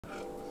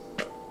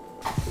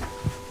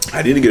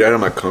I need to get out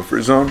of my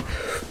comfort zone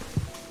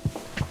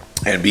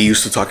and be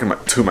used to talking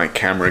to my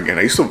camera again.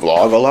 I used to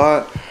vlog a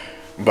lot,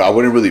 but I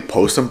wouldn't really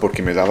post them porque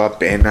me daba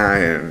pena,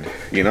 and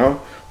you know.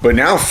 But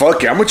now,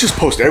 fuck it, I'm gonna just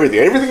post everything.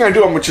 Everything I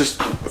do, I'm gonna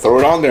just throw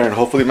it on there, and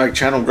hopefully my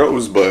channel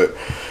grows. But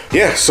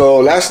yeah, so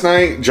last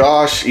night,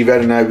 Josh,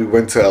 Yvette, and I, we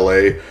went to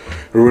LA.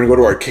 We were gonna go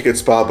to our Kick-It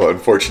spot, but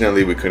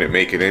unfortunately, we couldn't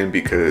make it in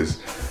because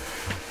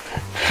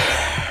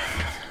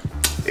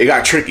it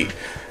got tricky.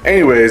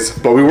 Anyways,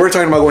 but we were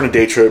talking about going to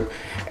day trip.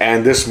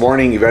 And this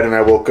morning, Yvette and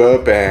I woke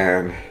up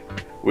and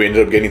we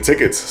ended up getting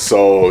tickets.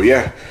 So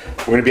yeah,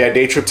 we're gonna be at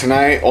day trip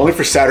tonight, only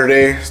for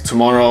Saturday.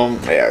 Tomorrow,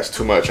 yeah, it's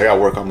too much. I got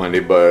work on Monday,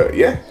 but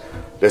yeah,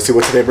 let's see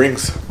what today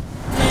brings.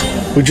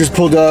 We just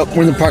pulled up,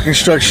 we're in the parking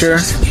structure,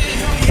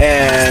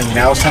 and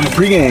now it's time to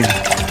pregame.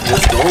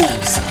 Let's go.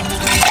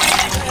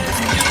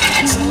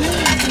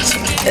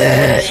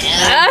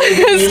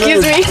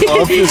 Excuse me.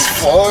 Tough as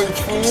fuck,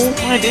 fool.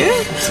 I do?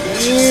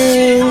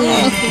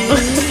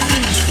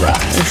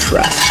 Let's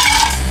ride.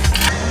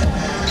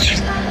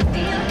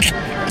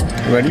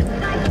 Ready?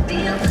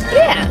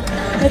 Yeah.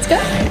 Let's go.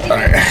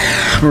 Alright.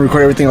 I'm gonna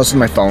record everything else with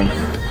my phone.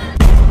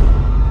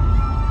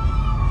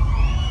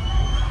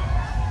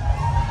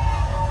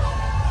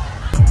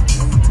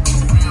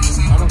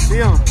 I don't see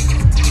him.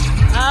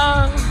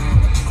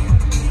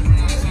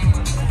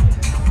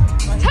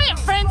 Tell your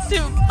friends to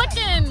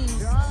fucking.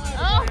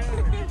 Oh.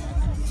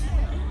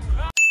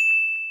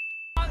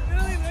 I'm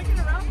really looking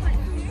around for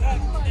you.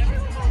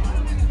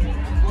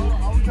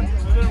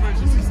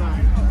 Emergency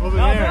sign over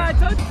there. I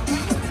told you.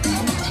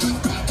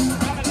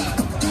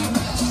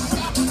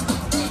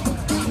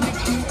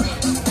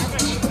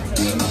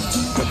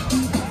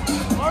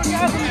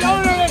 Orgasm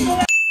donor.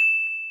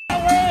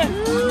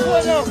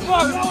 What the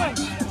fuck? That way.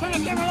 Turn the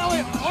camera that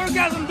way.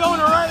 Orgasm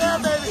donor right there,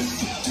 baby.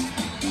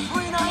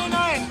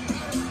 $3.99.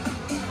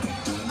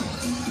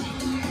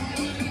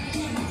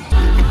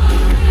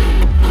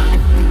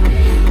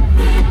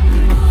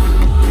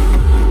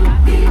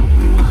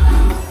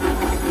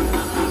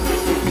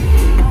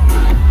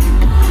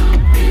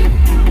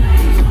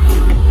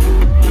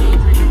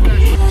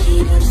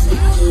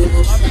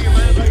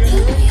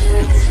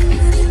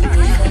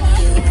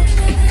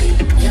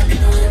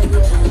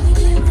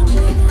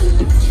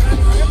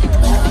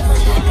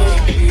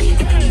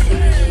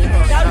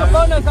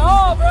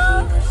 Oh,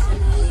 bro.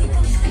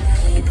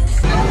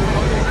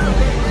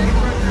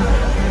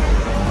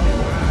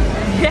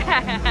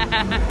 Yeah.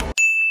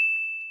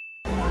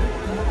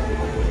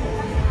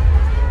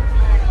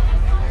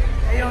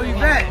 Hey, yo,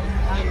 Yvette.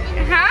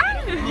 Huh?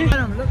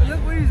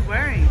 Look what he's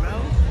wearing, bro.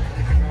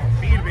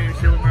 Feed me and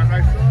shit with my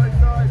right side.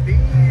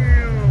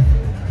 Damn.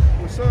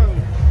 What's up?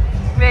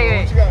 Wait.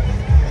 What you got?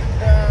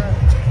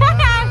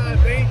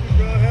 Thank you,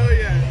 bro. Hell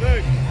yeah.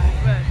 Look.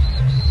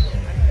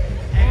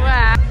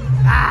 Wow.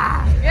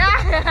 Yeah.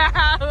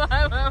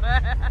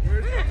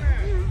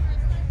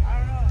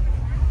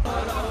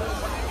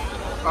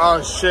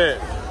 Oh shit.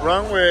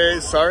 Wrong way.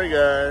 Sorry,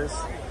 guys.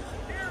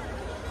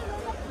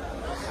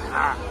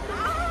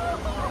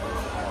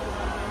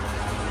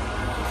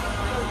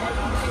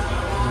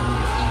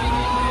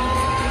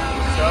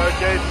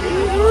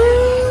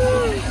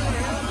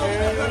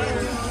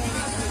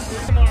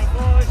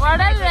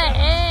 Órale.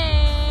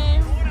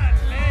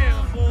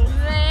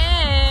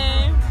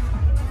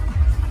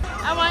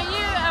 I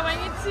want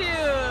you to.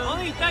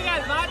 Only Thug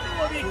Ass Vato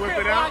will be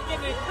crip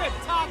walking and crip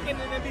talking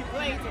and then be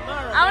playing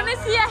tomorrow. I want to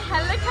see a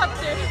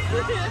helicopter.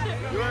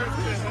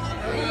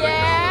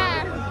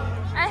 Yeah,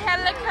 a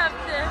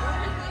helicopter.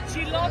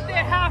 She loved it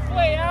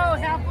halfway out,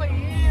 halfway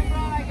in, bro.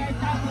 Like I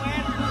thought.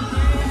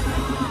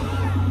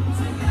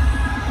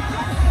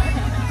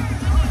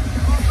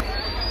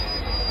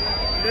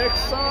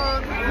 Next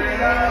song,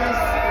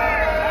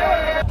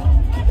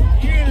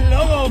 You're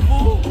loco,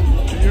 fool.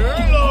 You're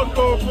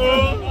loco,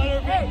 fool.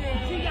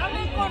 Si ya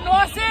me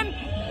conocen,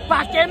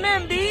 ¿pa' qué me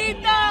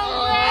invitan,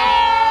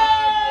 güey?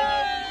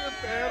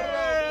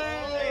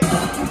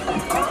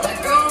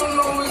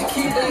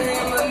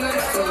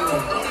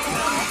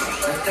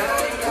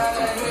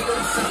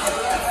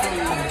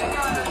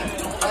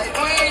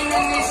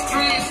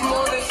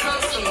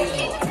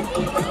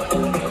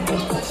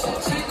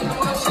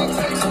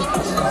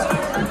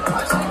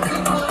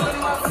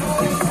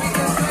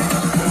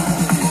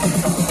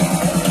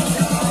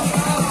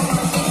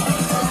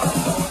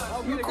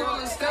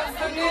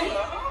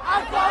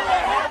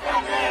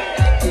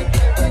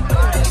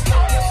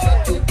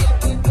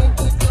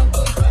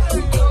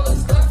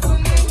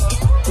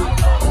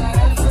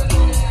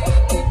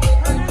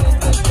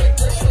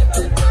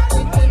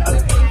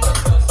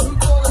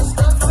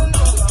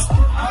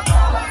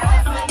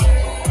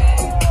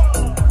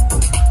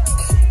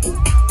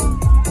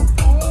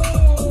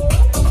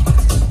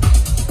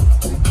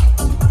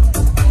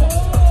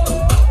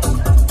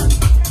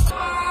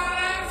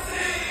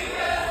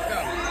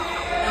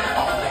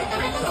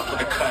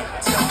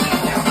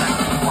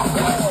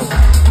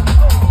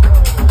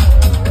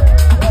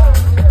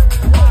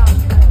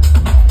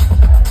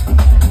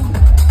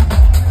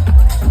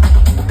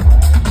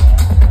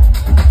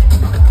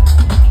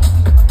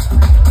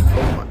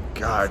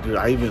 God, dude,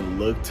 I even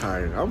look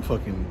tired. I'm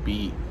fucking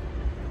beat.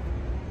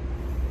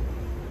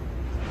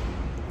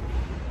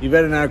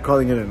 Yvette and I are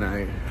calling it a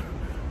night.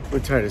 We're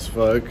tired as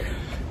fuck.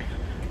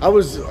 I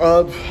was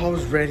up, I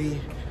was ready.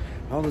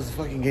 I was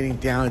fucking getting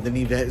down, and then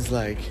Yvette is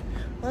like,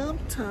 I'm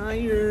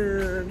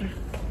tired.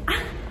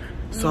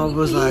 So I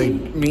was like,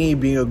 me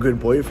being a good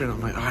boyfriend,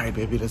 I'm like, all right,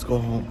 baby, let's go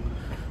home.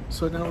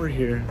 So now we're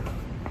here.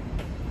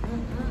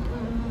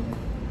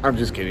 I'm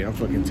just kidding. I'm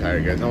fucking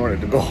tired, guys. I wanted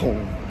to go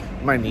home.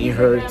 My knee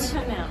hurts.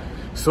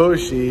 So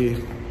is she.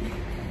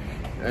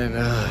 And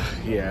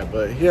yeah,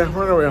 but yeah,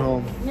 we're on our way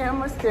home. You're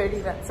almost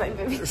 30, that's like,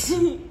 baby.